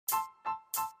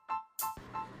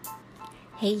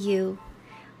Hey, you.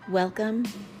 Welcome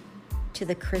to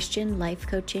the Christian Life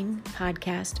Coaching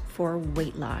Podcast for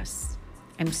Weight Loss.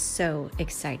 I'm so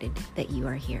excited that you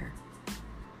are here.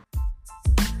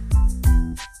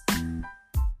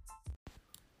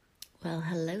 Well,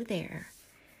 hello there.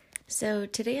 So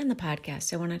today on the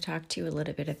podcast, I want to talk to you a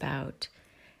little bit about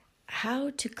how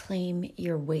to claim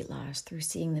your weight loss through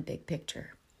seeing the big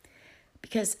picture.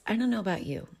 Because I don't know about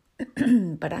you,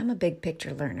 but I'm a big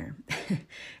picture learner.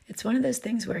 It's one of those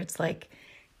things where it's like,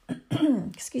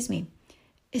 excuse me,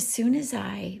 as soon as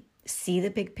I see the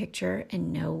big picture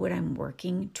and know what I'm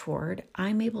working toward,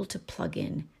 I'm able to plug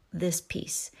in this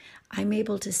piece. I'm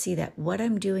able to see that what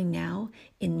I'm doing now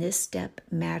in this step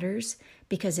matters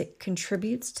because it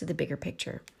contributes to the bigger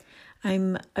picture.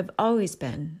 I've always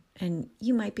been, and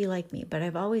you might be like me, but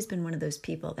I've always been one of those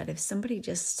people that if somebody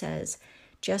just says,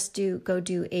 go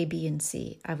do A, B, and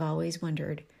C, I've always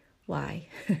wondered why.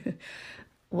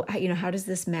 How does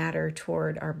this matter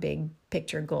toward our big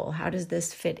picture goal? How does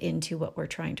this fit into what we're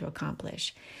trying to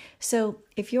accomplish? So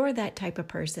if you're that type of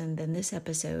person, then this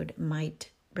episode might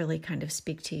really kind of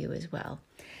speak to you as well.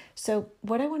 So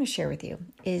what I want to share with you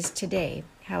is today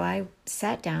how I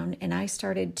sat down and I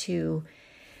started to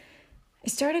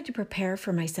prepare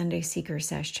for my Sunday Seeker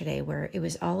Sesh today, where it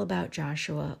was all about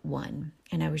Joshua 1.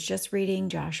 And I was just reading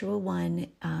Joshua 1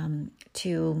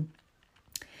 to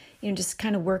just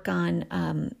kind of work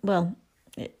on,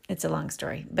 it's a long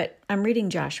story, but I'm reading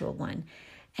Joshua 1.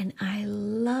 And I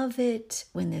love it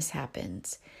when this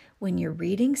happens. When you're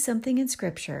reading something in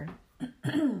Scripture,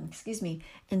 excuse me,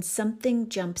 and something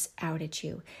jumps out at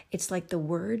you. It's like the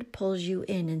word pulls you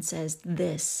in and says,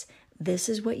 this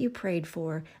is what you prayed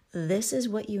for. This is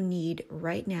what you need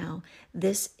right now.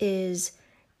 This is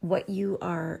what you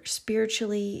are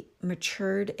spiritually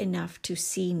matured enough to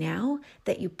see now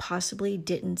that you possibly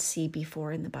didn't see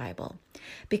before in the Bible.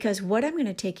 Because what I'm going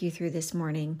to take you through this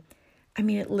morning,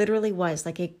 it literally was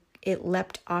like it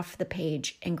leapt off the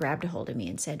page and grabbed a hold of me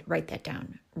and said, write that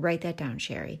down,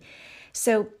 Sherry.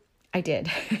 So I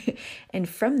did. And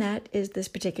from that is this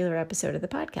particular episode of the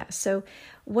podcast. So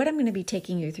what I'm going to be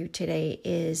taking you through today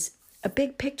is a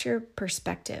big picture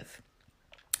perspective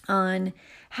on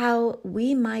how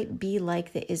we might be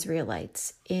like the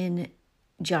Israelites in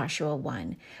Joshua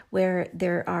 1, where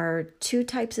there are two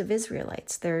types of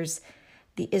Israelites. There's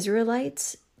the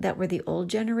Israelites that were the old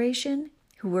generation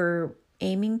who were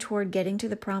aiming toward getting to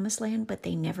the promised land, but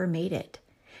they never made it.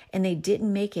 And they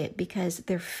didn't make it because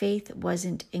their faith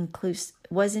wasn't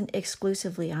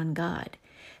exclusively on God.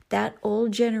 That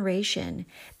old generation,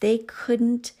 they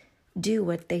couldn't do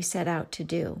what they set out to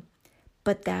do,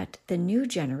 but that the new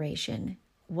generation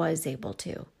was able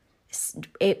to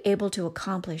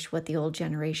accomplish what the old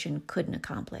generation couldn't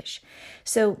accomplish.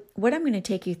 So what I'm going to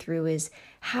take you through is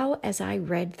how, as I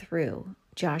read through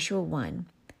Joshua 1,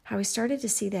 how I started to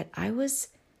see that I was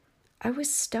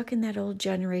stuck in that old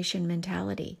generation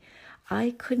mentality.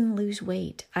 I couldn't lose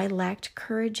weight. I lacked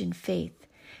courage and faith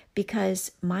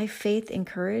because my faith and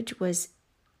courage was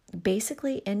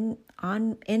basically in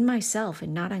myself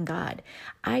and not on God.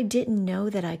 I didn't know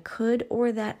that I could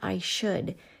or that I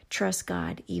should trust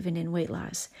God even in weight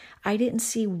loss. I didn't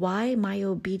see why my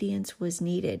obedience was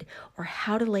needed or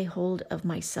how to lay hold of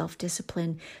my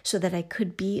self-discipline so that I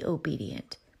could be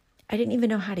obedient. I didn't even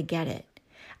know how to get it.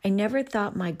 I never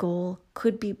thought my goal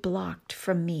could be blocked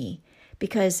from me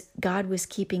because God was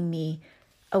keeping me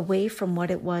away from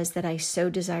what it was that I so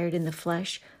desired in the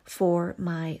flesh for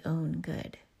my own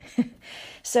good.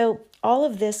 So all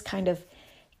of this kind of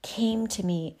came to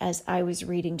me as I was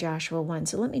reading Joshua 1.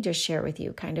 So let me just share with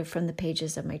you kind of from the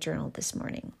pages of my journal this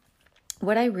morning.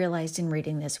 What I realized in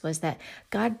reading this was that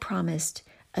God promised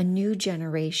a new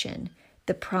generation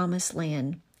the promised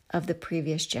land of the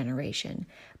previous generation,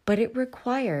 but it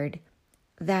required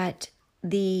that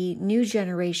the new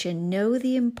generation know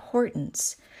the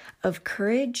importance of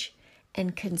courage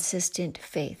and consistent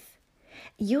faith.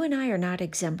 You and I are not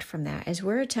exempt from that. As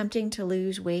we're attempting to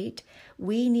lose weight,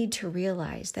 we need to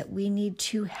realize that we need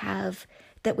to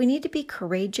be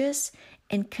courageous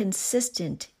and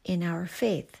consistent in our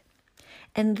faith.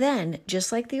 And then,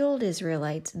 just like the old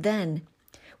Israelites,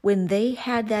 when they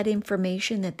had that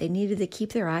information that they needed to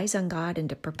keep their eyes on God and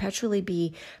to perpetually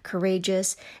be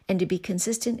courageous and to be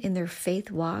consistent in their faith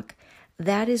walk,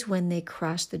 that is when they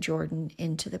crossed the Jordan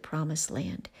into the promised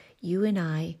land. You and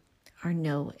I are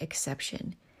no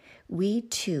exception. We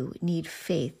too need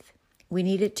faith. We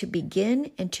need it to begin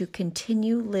and to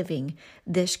continue living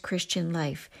this Christian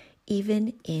life,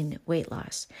 even in weight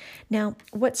loss. Now,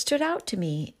 what stood out to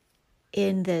me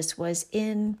in this was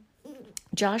in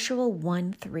Joshua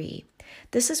 1:3.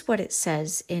 This is what it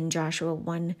says in Joshua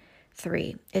 1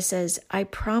 3. It says, I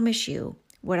promise you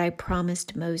what I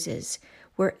promised Moses.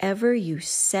 Wherever you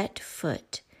set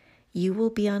foot, you will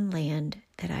be on land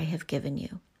that I have given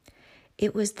you.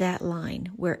 It was that line,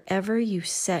 wherever you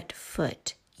set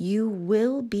foot, you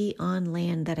will be on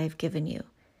land that I've given you.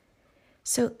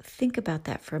 So think about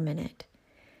that for a minute.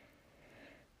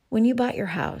 When you bought your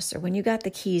house or when you got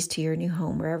the keys to your new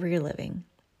home, wherever you're living,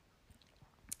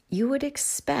 you would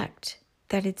expect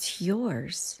that it's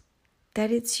yours,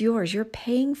 that it's yours. You're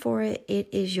paying for it. It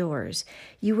is yours.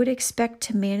 You would expect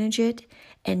to manage it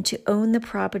and to own the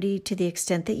property to the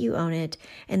extent that you own it.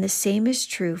 And the same is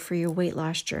true for your weight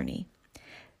loss journey.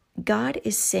 God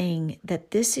is saying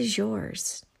that this is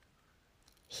yours.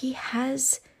 He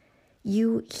has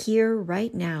you here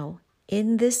right now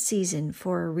in this season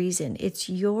for a reason. It's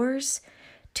yours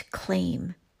to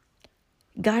claim.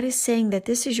 God is saying that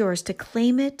this is yours to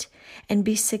claim it and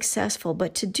be successful.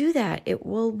 But to do that, it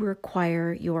will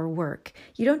require your work.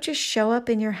 You don't just show up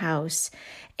in your house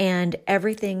and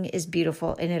everything is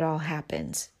beautiful and it all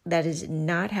happens. That is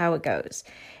not how it goes.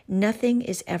 Nothing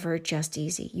is ever just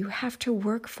easy. You have to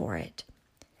work for it.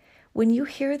 When you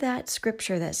hear that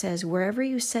scripture that says, wherever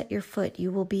you set your foot,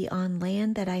 you will be on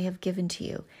land that I have given to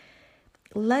you,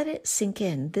 let it sink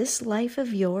in. This life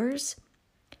of yours,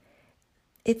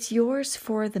 it's yours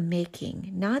for the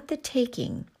making, not the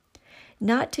taking.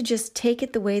 Not to just take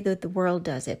it the way that the world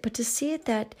does it, but to see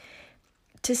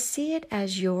it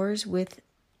as yours with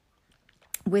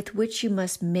which you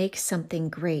must make something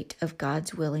great of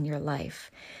God's will in your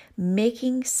life.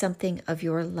 Making something of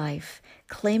your life,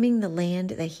 claiming the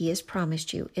land that He has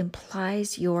promised you,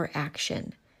 implies your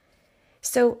action.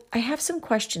 So I have some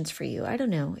questions for you. I don't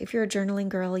know. If you're a journaling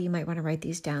girl, you might want to write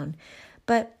these down.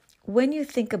 But when you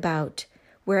think about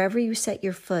wherever you set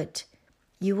your foot,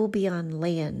 you will be on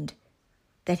land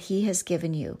that He has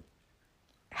given you.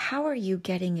 How are you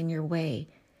getting in your way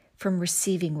from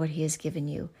receiving what He has given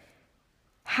you?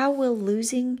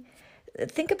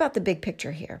 Think about the big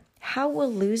picture here. How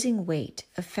will losing weight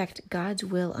affect God's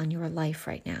will on your life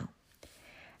right now?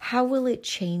 How will it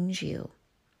change you?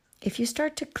 If you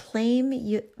start to claim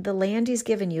the land He's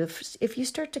given you, if you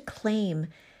start to claim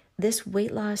this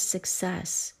weight loss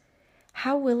success,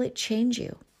 how will it change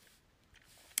you?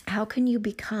 How can you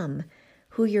become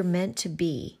who you're meant to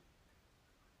be?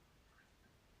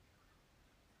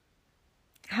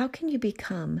 How can you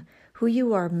become who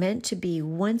you are meant to be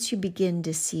once you begin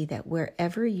to see that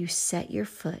wherever you set your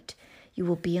foot, you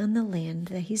will be on the land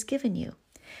that He's given you?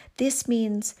 This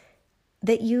means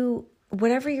that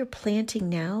whatever you're planting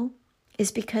now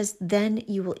is because then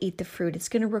you will eat the fruit. It's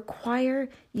going to require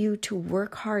you to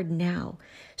work hard now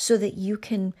so that you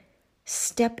can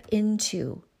step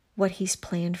into what He's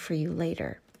planned for you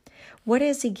later. What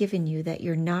has He given you that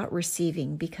you're not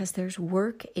receiving because there's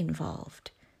work involved?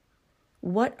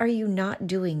 What are you not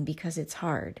doing because it's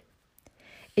hard?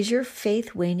 Is your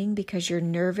faith waning because you're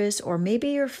nervous or maybe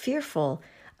you're fearful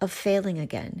of failing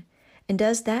again? And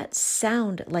does that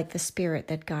sound like the spirit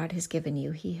that God has given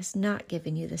you? He has not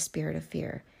given you the spirit of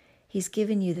fear. He's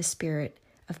given you the spirit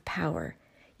of power.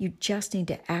 You just need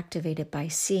to activate it by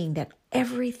seeing that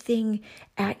everything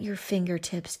at your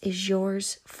fingertips is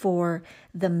yours for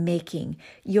the making,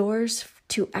 yours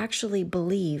to actually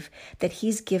believe that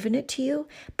He's given it to you,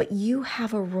 but you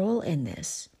have a role in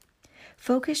this.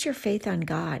 Focus your faith on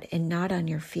God and not on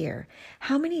your fear.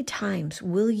 How many times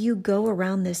will you go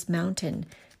around this mountain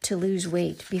to lose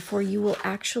weight before you will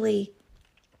actually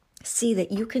see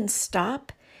that you can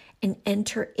stop and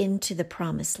enter into the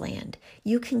promised land?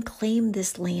 You can claim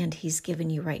this land He's given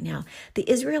you right now. The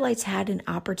Israelites had an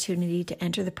opportunity to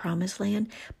enter the promised land,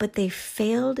 but they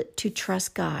failed to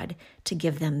trust God to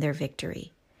give them their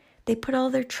victory. They put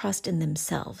all their trust in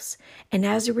themselves. And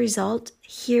as a result,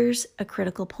 here's a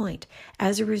critical point.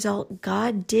 As a result,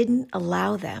 God didn't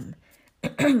allow them.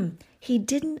 He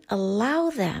didn't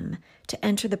allow them to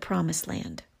enter the promised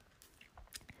land.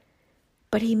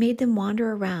 But He made them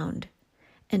wander around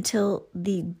until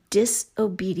the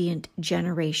disobedient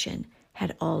generation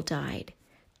had all died.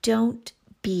 Don't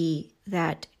be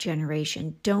that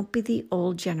generation. Don't be the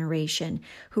old generation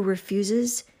who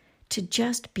refuses to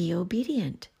just be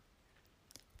obedient.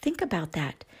 Think about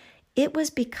that. It was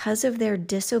because of their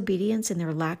disobedience and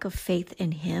their lack of faith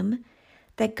in Him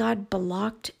that God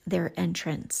blocked their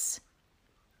entrance.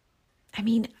 I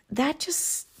mean, that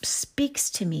just speaks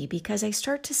to me because I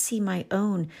start to see my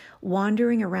own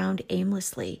wandering around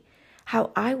aimlessly,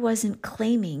 how I wasn't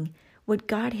claiming what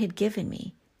God had given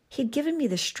me. He'd given me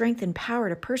the strength and power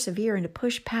to persevere and to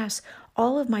push past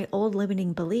all of my old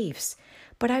limiting beliefs,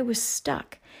 but I was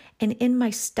stuck. And in my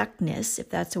stuckness, if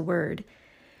that's a word,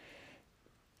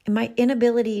 my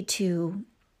inability to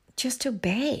just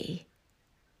obey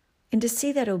and to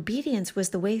see that obedience was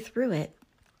the way through it,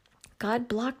 God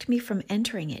blocked me from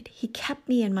entering it. He kept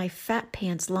me in my fat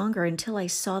pants longer until I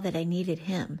saw that I needed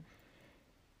him.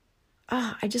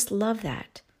 I just love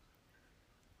that.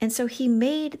 And so he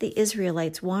made the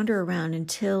Israelites wander around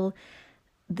until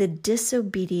the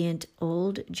disobedient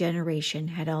old generation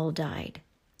had all died.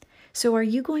 So are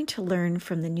you going to learn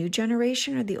from the new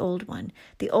generation or the old one?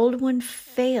 The old one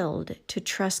failed to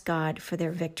trust God for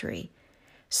their victory.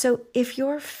 So if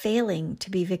you're failing to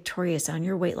be victorious on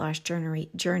your weight loss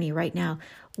journey right now,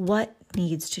 what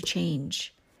needs to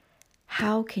change?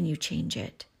 How can you change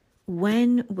it?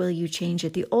 When will you change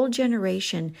it? The old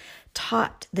generation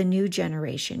taught the new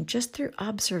generation just through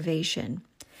observation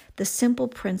the simple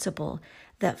principle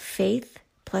that faith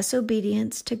plus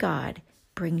obedience to God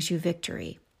brings you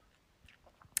victory,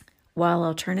 while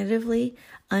alternatively,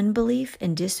 unbelief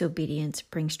and disobedience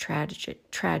brings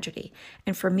tragedy.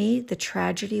 And for me, the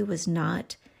tragedy was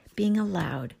not being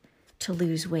allowed to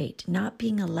lose weight, not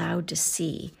being allowed to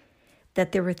see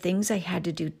that there were things I had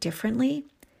to do differently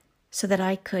so that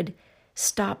I could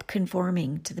stop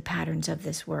conforming to the patterns of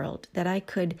this world, that I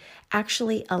could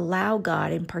actually allow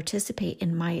God and participate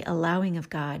in my allowing of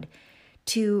God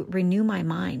to renew my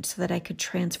mind so that I could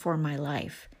transform my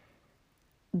life.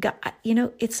 God,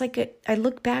 it's like I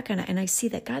look back on it and I see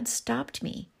that God stopped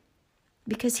me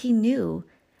because he knew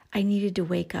I needed to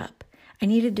wake up. I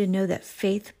needed to know that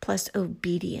faith plus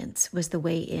obedience was the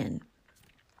way in.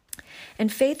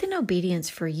 And faith and obedience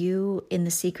for you in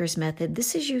the Seeker's Method,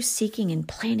 this is you seeking and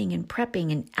planning and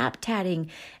prepping and aptatting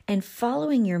and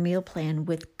following your meal plan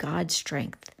with God's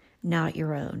strength, not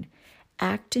your own.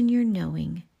 Act in your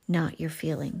knowing, not your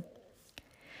feeling.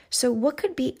 So what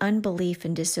could be unbelief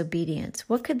and disobedience?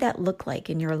 What could that look like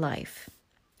in your life?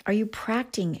 Are you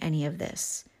practicing any of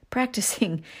this?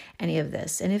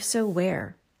 And if so,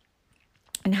 where?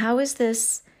 And how is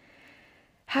this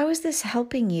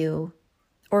helping you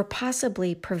or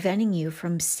possibly preventing you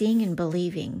from seeing and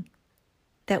believing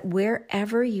that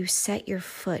wherever you set your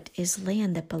foot is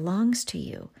land that belongs to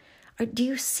you? Or do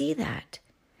you see that?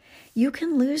 You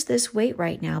can lose this weight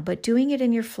right now, but doing it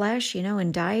in your flesh,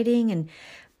 and dieting and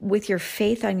with your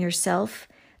faith on yourself,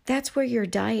 that's where you're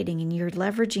dieting and you're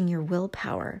leveraging your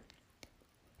willpower.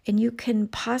 And you can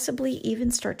possibly even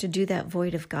start to do that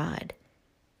void of God.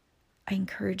 I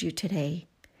encourage you today,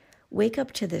 wake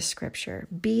up to this scripture,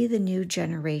 be the new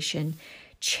generation,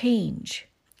 change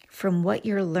from what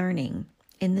you're learning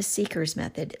in the Seeker's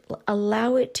Method.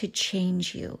 Allow it to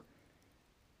change you.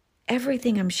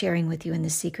 Everything I'm sharing with you in the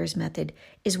Seeker's Method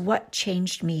is what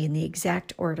changed me in the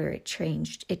exact order it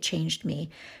changed me.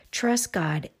 Trust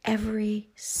God every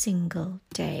single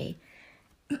day.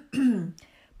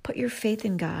 Put your faith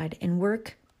in God and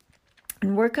work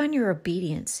on your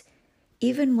obedience,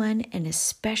 even when and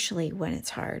especially when it's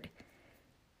hard.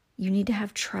 You need to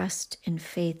have trust and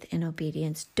faith and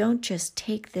obedience. Don't just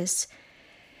take this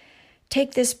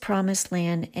promised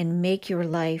land and make your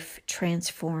life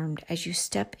transformed as you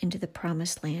step into the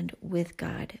promised land with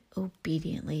God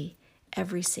obediently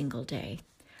every single day.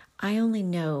 I only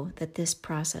know that this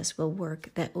process will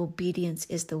work, that obedience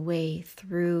is the way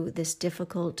through this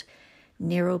difficult,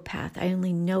 narrow path. I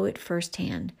only know it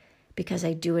firsthand because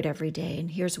I do it every day.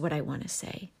 And here's what I want to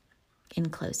say in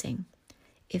closing.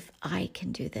 If I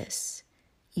can do this,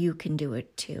 you can do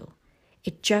it too.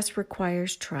 It just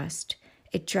requires trust.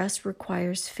 It just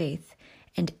requires faith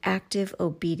and active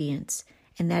obedience,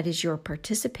 and that is your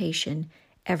participation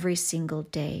every single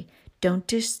day. Don't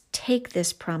just take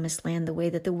this promised land the way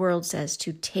that the world says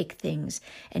to take things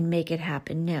and make it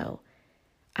happen. No,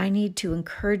 I need to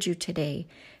encourage you today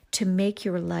to make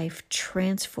your life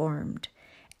transformed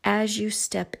as you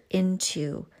step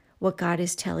into what God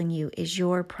is telling you is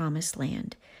your promised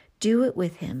land. Do it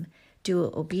with him. Do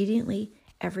it obediently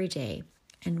every day.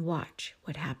 And watch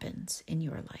what happens in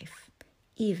your life,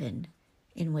 even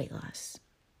in weight loss.